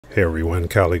Hey everyone,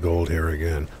 Cali Gold here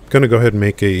again. I'm going to go ahead and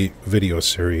make a video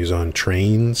series on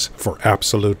trains for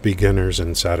absolute beginners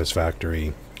in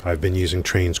Satisfactory. I've been using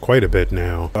trains quite a bit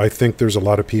now. I think there's a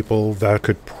lot of people that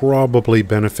could probably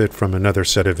benefit from another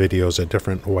set of videos, a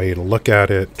different way to look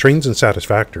at it. Trains in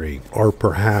Satisfactory are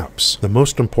perhaps the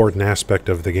most important aspect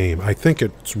of the game. I think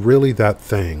it's really that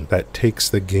thing that takes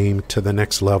the game to the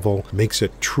next level, makes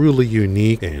it truly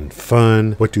unique and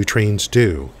fun. What do trains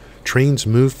do? Trains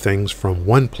move things from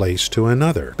one place to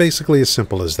another. Basically as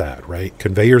simple as that, right?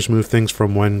 Conveyors move things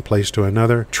from one place to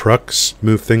another. Trucks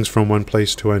move things from one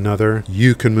place to another.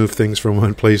 You can move things from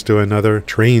one place to another.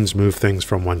 Trains move things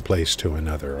from one place to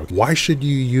another. Why should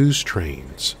you use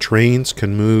trains? Trains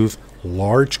can move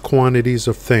large quantities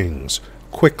of things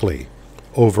quickly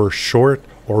over short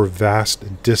or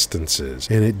vast distances,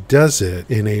 and it does it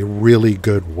in a really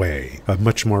good way, a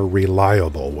much more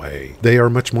reliable way. They are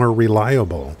much more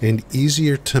reliable and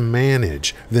easier to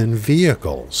manage than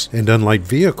vehicles, and unlike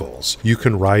vehicles, you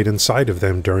can ride inside of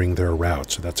them during their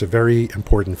route, so that's a very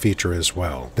important feature as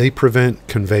well. They prevent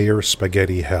conveyor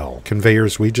spaghetti hell.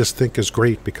 Conveyors we just think is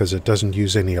great because it doesn't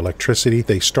use any electricity.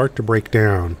 They start to break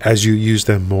down as you use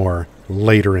them more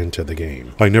later into the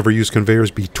game. I never use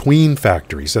conveyors between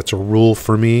factories. That's a rule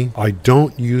for me. I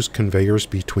don't use conveyors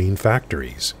between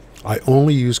factories. I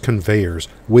only use conveyors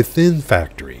within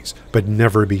factories, but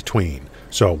never between.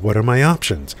 So what are my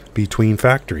options between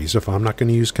factories if I'm not going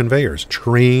to use conveyors?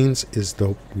 Trains is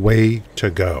the way to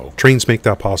go. Trains make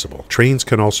that possible. Trains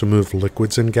can also move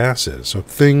liquids and gases. So the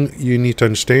thing you need to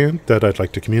understand that I'd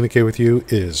like to communicate with you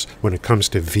is when it comes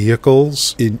to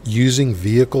vehicles, in using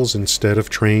vehicles instead of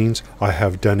trains, I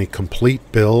have done a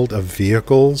complete build of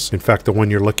vehicles. In fact, the one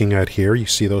you're looking at here, you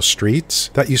see those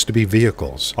streets? That used to be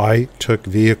vehicles. I took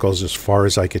vehicles as far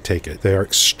as I could take it. They are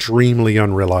extremely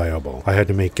unreliable. I had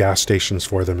to make gas stations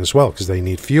for them as well because they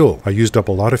need fuel. I used up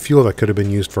a lot of fuel that could have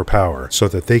been used for power so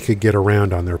that they could get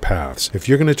around on their paths. If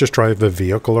you're going to just drive a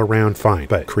vehicle around, fine,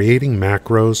 but creating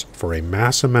macros for a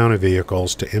mass amount of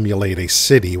vehicles to emulate a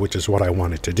city, which is what I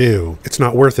wanted to do, it's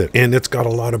not worth it, and it's got a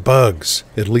lot of bugs.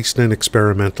 At least in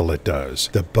experimental it does.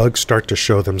 The bugs start to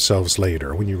show themselves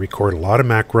later. When you record a lot of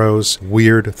macros,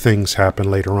 weird things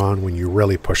happen later on when you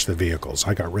really push the vehicles.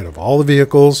 I got rid of all the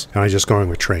vehicles and I'm just going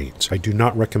with trains. I do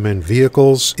not recommend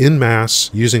vehicles in mass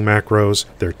using macros.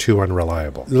 They're too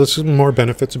unreliable. There's some more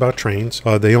benefits about trains.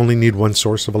 They only need one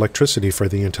source of electricity for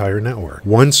the entire network.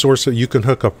 One source you can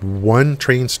hook up one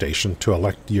train station to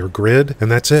elect your grid,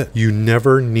 and that's it. You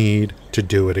never need to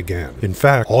do it again. In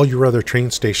fact, all your other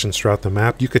train stations throughout the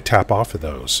map, you could tap off of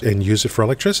those and use it for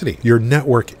electricity. Your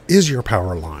network is your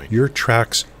power line. Your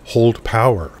tracks hold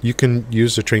power. You can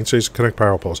use the train station to connect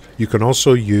power poles. You can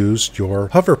also use your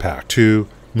hover pack to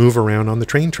move around on the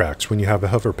train tracks when you have a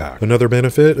hover pack. Another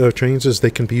benefit of trains is they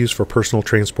can be used for personal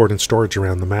transport and storage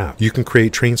around the map. You can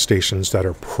create train stations that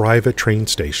are private train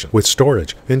stations with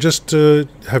storage and just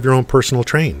have your own personal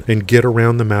train and get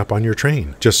around the map on your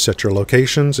train. Just set your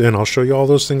locations, and I'll show you all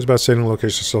those things about setting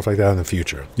locations, stuff like that in the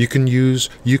future. You can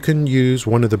use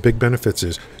one of the big benefits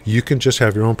is you can just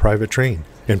have your own private train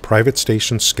and private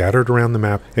stations scattered around the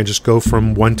map and just go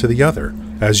from one to the other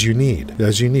as you need.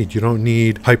 You don't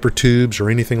need hypertubes or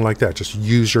anything like that. Just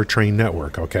use your train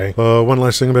network, okay? One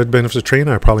last thing about benefits of train,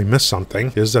 I probably missed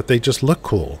something, is that they just look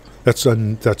cool. That's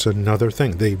another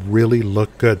thing. They really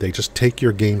look good. They just take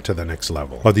your game to the next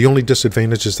level. The only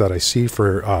disadvantages that I see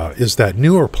is that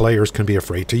newer players can be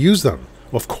afraid to use them.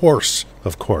 Of course,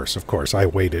 I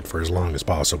waited for as long as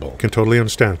possible. Can totally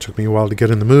understand. It took me a while to get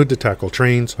in the mood to tackle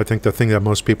trains. I think the thing that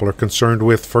most people are concerned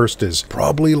with first is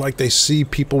probably like they see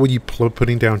people when you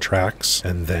putting down tracks,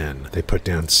 and then they put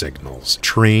down signals.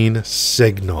 Train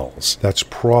signals. That's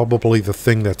probably the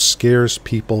thing that scares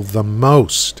people the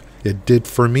most. It did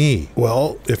for me.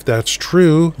 Well, if that's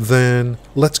true, then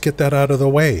let's get that out of the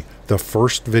way. The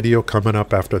first video coming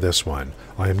up after this one,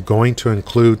 I am going to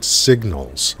include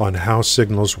signals on how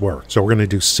signals work. So we're going to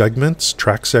do segments,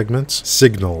 track segments,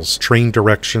 signals, train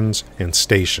directions, and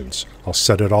stations. I'll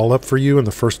set it all up for you in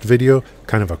the first video,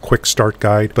 kind of a quick start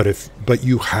guide, but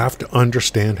you have to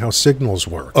understand how signals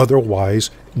work. Otherwise,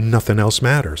 nothing else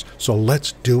matters. So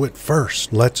let's do it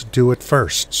first.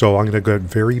 So I'm going to go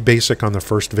very basic on the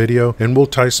first video, and we'll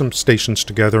tie some stations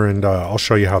together, and I'll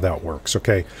show you how that works,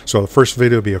 okay? So the first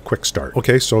video will be a quick start.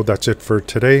 Okay, so that's it for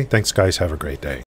today. Thanks, guys. Have a great day.